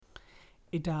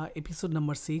এটা episode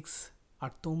number 6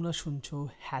 আর তোমরা শুনছো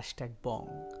 #বং।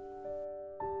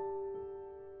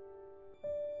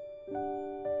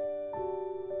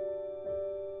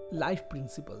 Life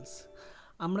principles.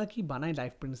 আমরা কি বানাই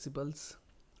লাইফ প্রিন্সিপালস?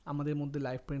 আমাদের মধ্যে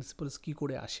লাইফ প্রিন্সিপালস কি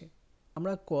করে আসে?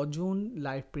 আমরা কজন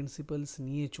লাইফ প্রিন্সিপালস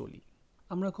নিয়ে চলি?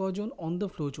 আমরা কজন অন দ্য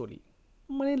ফ্লো চলি?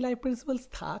 মানে লাইফ প্রিন্সিপালস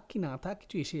থাক কি না থাক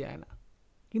কিছু এসে যায় না,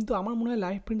 কিন্তু আমার মনে হয়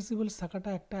লাইফ প্রিন্সিপালস থাকাটা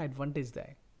একটা অ্যাডভান্টেজ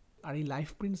দেয়। আর এই লাইফ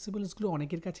প্রিন্সিপালসগুলো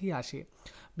অনেকের কাছেই আসে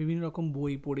বিভিন্ন রকম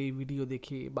বই পড়ে, ভিডিও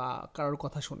দেখে বা কারোর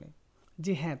কথা শুনে,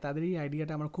 যে হ্যাঁ তাদের এই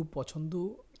আইডিয়াটা আমার খুব পছন্দ,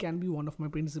 can be one of my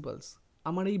principles.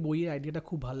 আমার এই বইয়ের আইডিয়াটা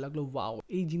খুব ভালো লাগলো, ওয়াও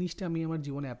এই জিনিসটা আমি আমার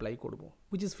জীবনে অ্যাপ্লাই করবো,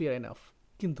 হুইচ ইজ ফেয়ার এনাফ।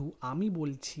 কিন্তু আমি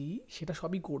বলছি সেটা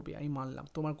সবই করবে, আমি মানলাম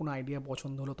তোমার কোনো আইডিয়া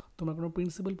পছন্দ হলো, তোমার কোনো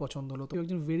প্রিন্সিপাল পছন্দ হলো, তুমি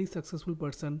একজন ভেরি সাকসেসফুল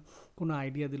পারসন, কোনো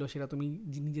আইডিয়া দিল সেটা তুমি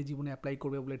নিজের জীবনে অ্যাপ্লাই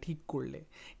করবে বলে ঠিক করলে।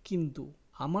 কিন্তু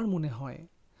আমার মনে হয়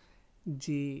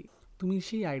যে তুমি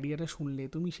সেই আইডিয়াটা শুনলে,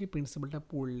 তুমি সেই প্রিন্সিপালটা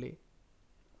পড়লে,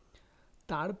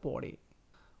 তারপরে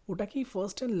ওটাকেই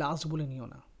ফার্স্ট অ্যান্ড লাস্ট বলে নিও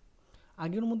না।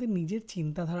 আগের মধ্যে নিজের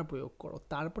চিন্তাধারা প্রয়োগ করো,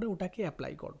 তারপরে ওটাকে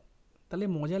অ্যাপ্লাই করো, তাহলে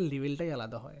মজার লেভেলটাই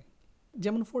আলাদা হয়।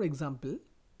 যেমন ফর এক্সাম্পল,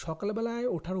 সকালবেলায়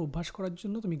ওঠার অভ্যাস করার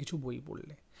জন্য তুমি কিছু বই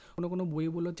পড়লে, কোনো বই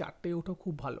বললো 4টায় ওঠো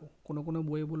খুব ভালো, কোনো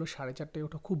বই বললো 4:30টায়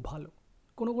ওঠো খুব ভালো,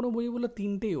 কোনো বই বললো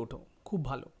 3টায় ওঠো খুব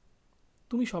ভালো।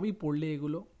 তুমি সবই পড়লে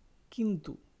এগুলো,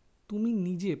 কিন্তু তুমি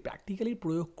নিজে প্র্যাকটিক্যালি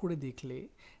প্রয়োগ করে দেখলে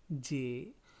যে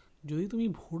যদি তুমি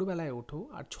ভোরবেলায় ওঠো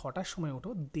আর 6টার সময়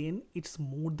ওঠো, দেন it's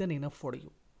more than enough for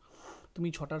you. তুমি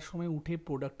 6টার সময় উঠে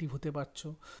প্রোডাক্টিভ হতে পারছো,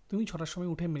 তুমি 6টার সময়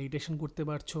উঠে মেডিটেশন করতে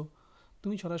পারছো,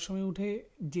 তুমি 6টার সময় উঠে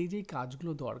যেই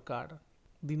কাজগুলো দরকার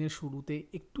দিনের শুরুতে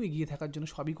একটু এগিয়ে থাকার জন্য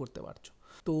সবই করতে পারছো।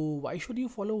 তো why should you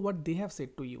follow what they have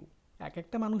said to you? এক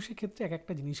একটা মানুষের ক্ষেত্রে এক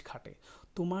একটা জিনিস খাটে।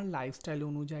 তোমার লাইফস্টাইল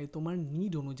অনুযায়ী, তোমার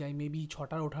নিড অনুযায়ী মেবি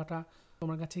 6টার ওঠাটা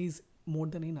তোমার কাছে ইজ মোর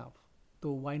দ্যান ইনাফ। তো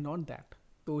ওয়াই নট দ্যাট?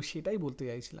 তো সেটাই বলতে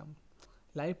চাইছিলাম,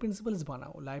 লাইফ প্রিন্সিপালস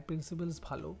বানাও, লাইফ প্রিন্সিপালস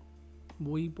ভালো,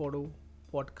 বই পড়ো,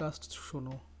 পডকাস্ট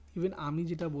শোনো, ইভেন আমি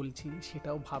যেটা বলছি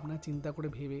সেটাও ভাবনা চিন্তা করে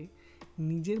ভেবে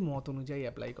নিজের মত অনুযায়ী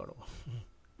অ্যাপ্লাই করো।